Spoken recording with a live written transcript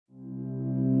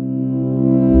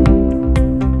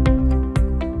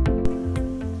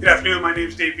afternoon, my name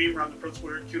is Dave Beamer. I'm the principal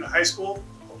here at Kuna High School.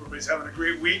 Hope everybody's having a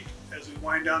great week as we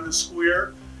wind down this school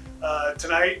year.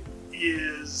 Tonight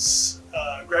is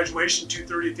graduation,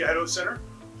 2:30 at the Idaho Center.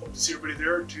 Hope to see everybody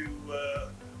there to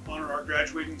honor our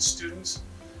graduating students.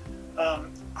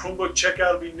 Chromebook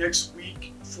checkout will be next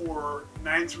week for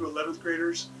 9th through 11th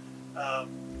graders.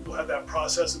 We'll have that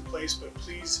process in place, but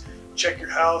please check your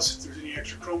house. If there's any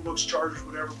extra Chromebooks, chargers,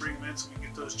 whatever, bring them in so we can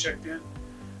get those checked in.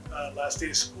 Last day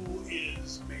of school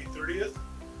is May 30th.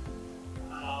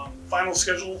 Final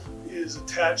schedule is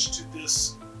attached to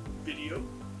this video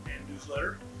and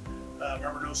newsletter.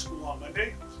 Remember, no school on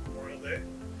Monday, it's Memorial Day.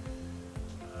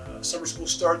 Summer school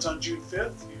starts on June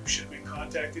 5th. You should have been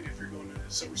contacted if you're going to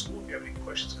summer school. If you have any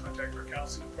questions, contact our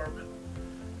counseling department.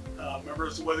 Remember,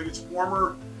 as the weather gets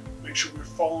warmer, make sure we're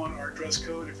following our dress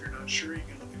code. If you're not sure, you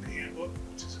can look in the handbook,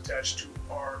 which is attached to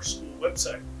our school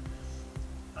website.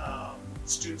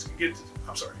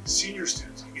 Senior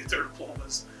students can get their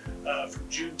diplomas from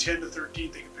June 10 to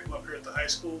 13th. They can pick them up here at the high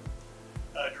school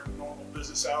during normal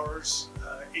business hours,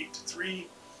 8 to 3.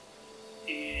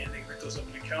 And they can pick those up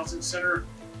in the counseling center.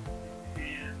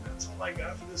 And that's all I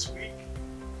got for this week.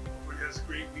 Everybody has a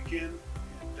great weekend,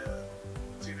 and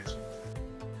see you next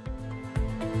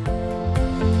week.